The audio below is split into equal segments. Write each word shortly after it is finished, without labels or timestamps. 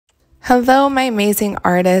Hello, my amazing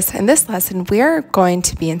artists. In this lesson, we are going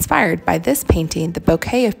to be inspired by this painting, The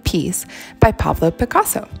Bouquet of Peace by Pablo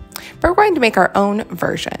Picasso. We're going to make our own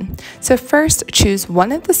version. So first, choose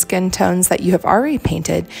one of the skin tones that you have already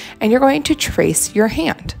painted, and you're going to trace your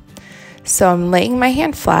hand. So I'm laying my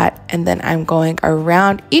hand flat, and then I'm going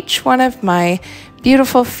around each one of my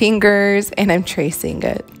beautiful fingers, and I'm tracing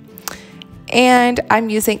it. And I'm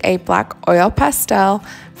using a black oil pastel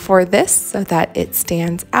for this so that it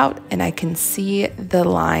stands out and I can see the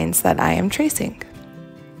lines that I am tracing.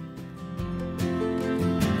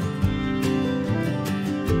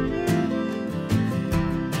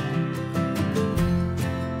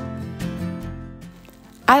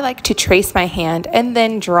 I like to trace my hand and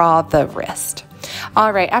then draw the wrist.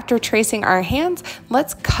 All right, after tracing our hands,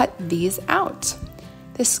 let's cut these out.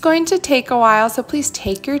 This is going to take a while, so please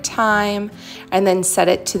take your time and then set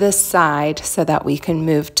it to the side so that we can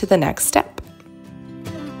move to the next step.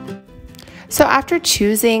 So after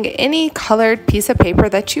choosing any colored piece of paper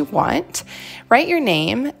that you want, write your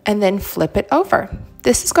name and then flip it over.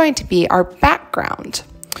 This is going to be our background.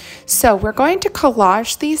 So we're going to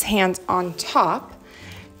collage these hands on top,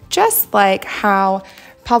 just like how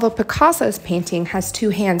Pablo Picasso's painting has two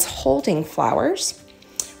hands holding flowers.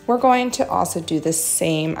 We're going to also do the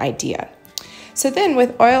same idea. So then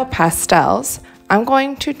with oil pastels, I'm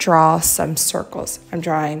going to draw some circles. I'm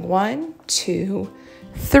drawing 1, 2,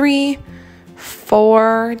 3,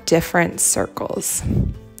 4 different circles.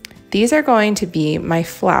 These are going to be my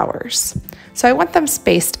flowers. So I want them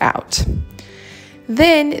spaced out.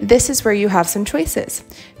 Then this is where you have some choices.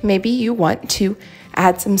 Maybe you want to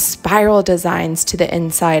add some spiral designs to the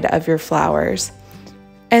inside of your flowers.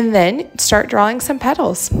 And then start drawing some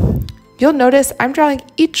petals. You'll notice I'm drawing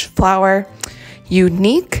each flower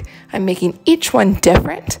unique. I'm making each one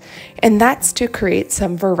different, and that's to create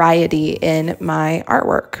some variety in my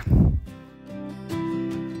artwork.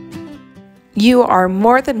 You are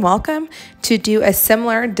more than welcome to do a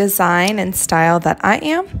similar design and style that I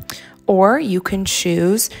am, or you can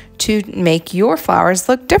choose to make your flowers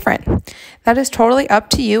look different. That is totally up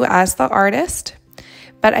to you as the artist.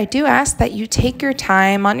 But I do ask that you take your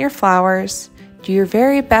time on your flowers, do your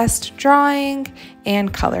very best drawing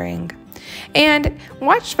and coloring. And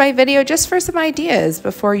watch my video just for some ideas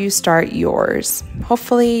before you start yours.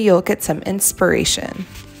 Hopefully you'll get some inspiration.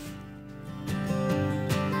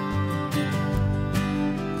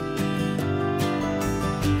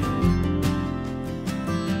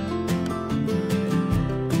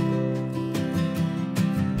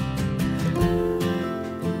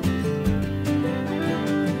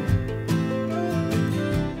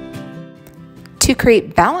 To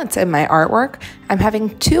create balance in my artwork, I'm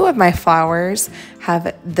having two of my flowers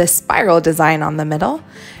have the spiral design on the middle,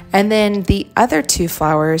 and then the other two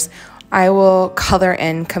flowers I will color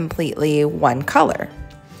in completely one color.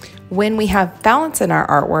 When we have balance in our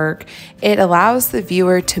artwork, it allows the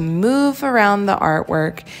viewer to move around the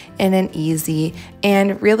artwork in an easy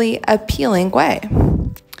and really appealing way.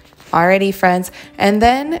 Alrighty, friends, and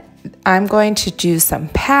then I'm going to do some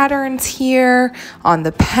patterns here on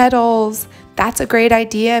the petals. That's a great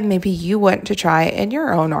idea. Maybe you want to try it in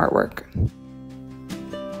your own artwork.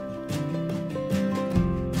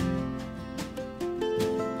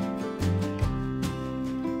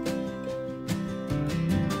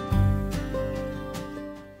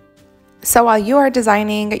 So while you are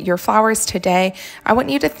designing your flowers today, I want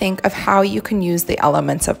you to think of how you can use the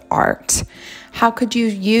elements of art. How could you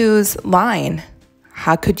use line?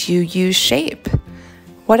 How could you use shape?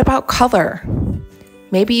 What about color?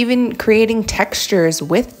 Maybe even creating textures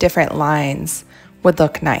with different lines would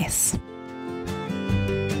look nice.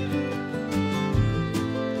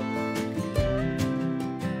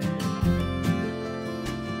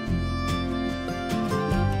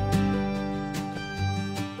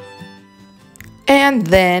 And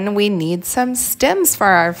then we need some stems for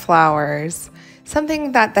our flowers,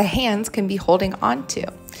 something that the hands can be holding onto.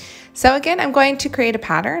 So again, I'm going to create a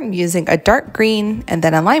pattern using a dark green and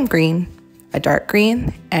then a lime green, a dark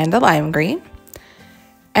green and a lime green.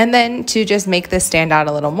 And then to just make this stand out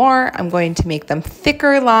a little more, I'm going to make them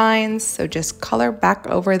thicker lines. So just color back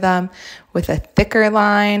over them with a thicker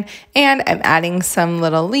line. And I'm adding some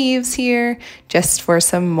little leaves here just for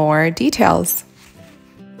some more details.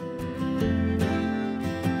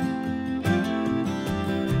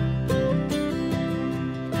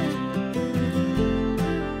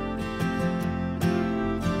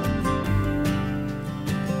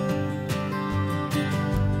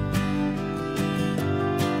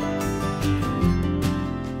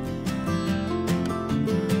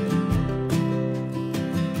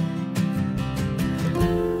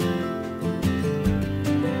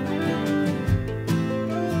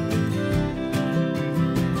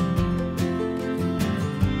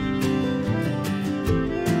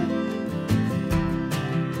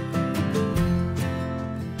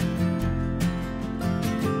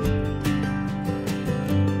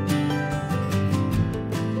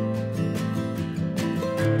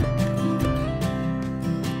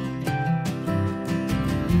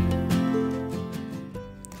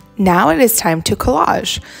 Now it is time to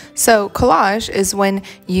collage. So collage is when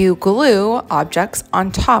you glue objects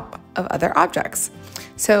on top of other objects.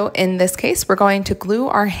 So in this case, we're going to glue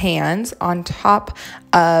our hands on top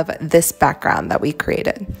of this background that we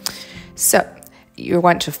created. So you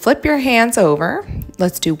want to flip your hands over.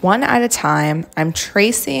 Let's do one at a time. I'm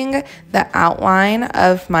tracing the outline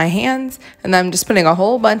of my hands, and I'm just putting a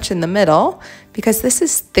whole bunch in the middle. Because this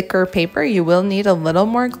is thicker paper, you will need a little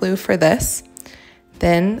more glue for this.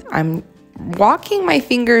 Then I'm walking my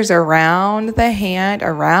fingers around the hand,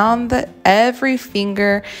 around every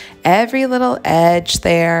finger, every little edge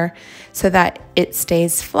there, so that it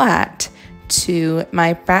stays flat to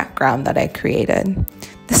my background that I created.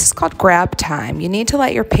 This is called grab time. You need to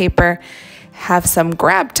let your paper have some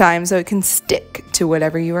grab time so it can stick to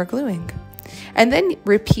whatever you are gluing. And then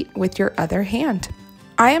repeat with your other hand.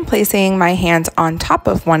 I am placing my hands on top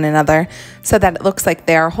of one another so that it looks like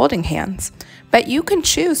they are holding hands. But you can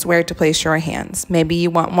choose where to place your hands. Maybe you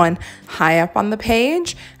want one high up on the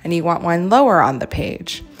page and you want one lower on the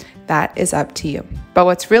page. That is up to you. But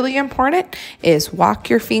what's really important is walk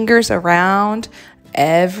your fingers around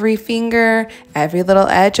every finger, every little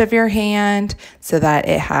edge of your hand so that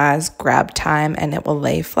it has grab time and it will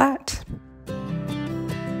lay flat.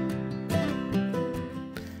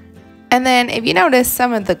 And then if you notice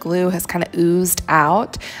some of the glue has kind of oozed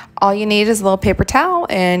out, all you need is a little paper towel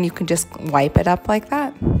and you can just wipe it up like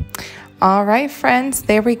that. All right, friends,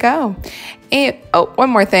 there we go. And, oh, one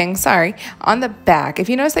more thing, sorry. On the back, if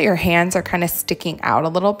you notice that your hands are kind of sticking out a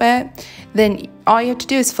little bit, then all you have to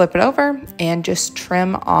do is flip it over and just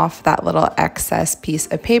trim off that little excess piece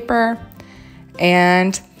of paper.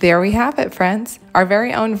 And there we have it, friends. Our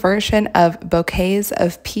very own version of Bouquets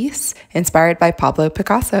of Peace, inspired by Pablo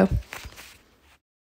Picasso.